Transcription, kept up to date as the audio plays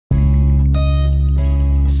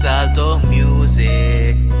Salto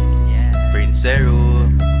music, Prince Heru,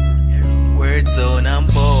 word sound and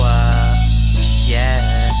power. Yeah,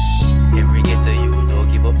 every ghetto you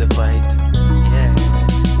don't give up the fight. Yeah,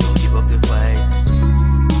 don't give up the fight.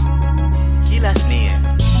 Killa-asnake.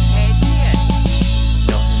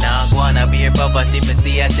 No, now gonna be a poverty, me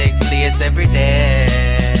see I take place every day.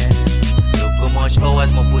 Look how much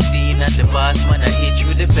hours my put in at the boss, man, I hit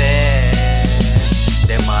you the best.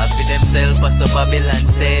 Them all for themselves, but so Babylon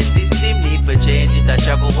stay. System need for change, it a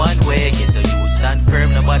travel one way. Get the youth stand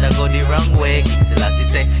firm, nobody go the wrong way.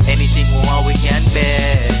 Killa-asnake say, anything we want we can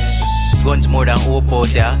bear. Guns more than hope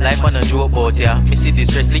out ya, life on a joke out ya. Me see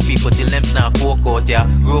distress lick people till them snap coke out ya.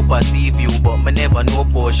 Grow perceive you, but me never know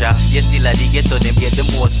Porsche. Yes, still a the ghetto, them get the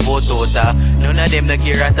most vote out ya. None of them no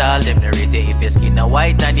care at all, them no rate if your skin a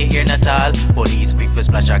white and your hair not tall. Police quick for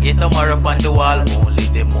splash, I get no more up on the wall. Only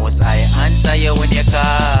the most high answer you when you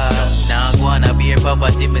call. Now gonna be a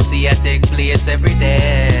poverty, me see I take place every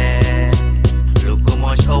day. Look how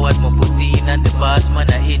much hours me put in and the boss man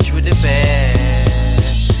I hit you the best.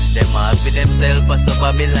 Them all for themselves, but so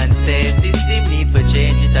Babylon stay. System need for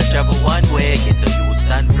change, it a travel one way. Get the youth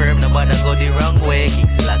stand firm, nobody go the wrong way.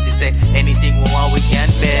 Killa-asnake say, anything we want we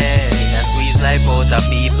can bear. 16 and squeeze life out of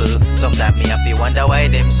people. Sometimes me have to wonder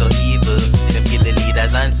why them so evil. Them kill the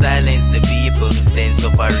leaders and silence the people. Then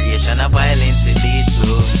separation and violence it lead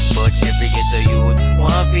to. But every ghetto youth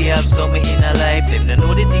want to have something in a life. Them don't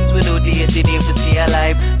know the things we do, they hate the day to stay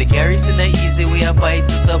alive. The garrison a easy way a fight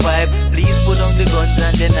to survive. Please put on the guns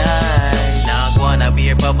and the knife. Now gonna be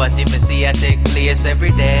a poverty, me see I take place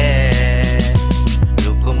every day.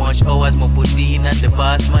 Look how much hours me put in and the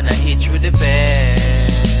boss man I hit you the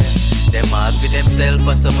best. Them all for themselves,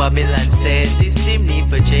 but so Babylon stay. System need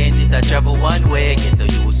for change, it a travel one way. Get the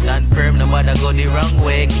youth stand firm, nobody go the wrong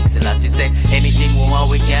way. Killa-asnake say, anything we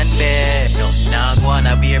want we can bear. No, now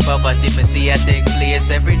gonna be a poverty, me see I take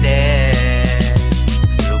place every day.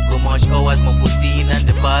 Look how much hours me put in and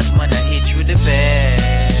the boss man I hit you the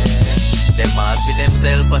best. Them all for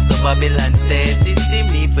themselves, but so Babylon stay.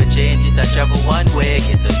 System need for change, it a travel one way.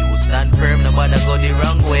 Get the youth stand firm, nobody go the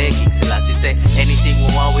wrong way. Killa-asnake say,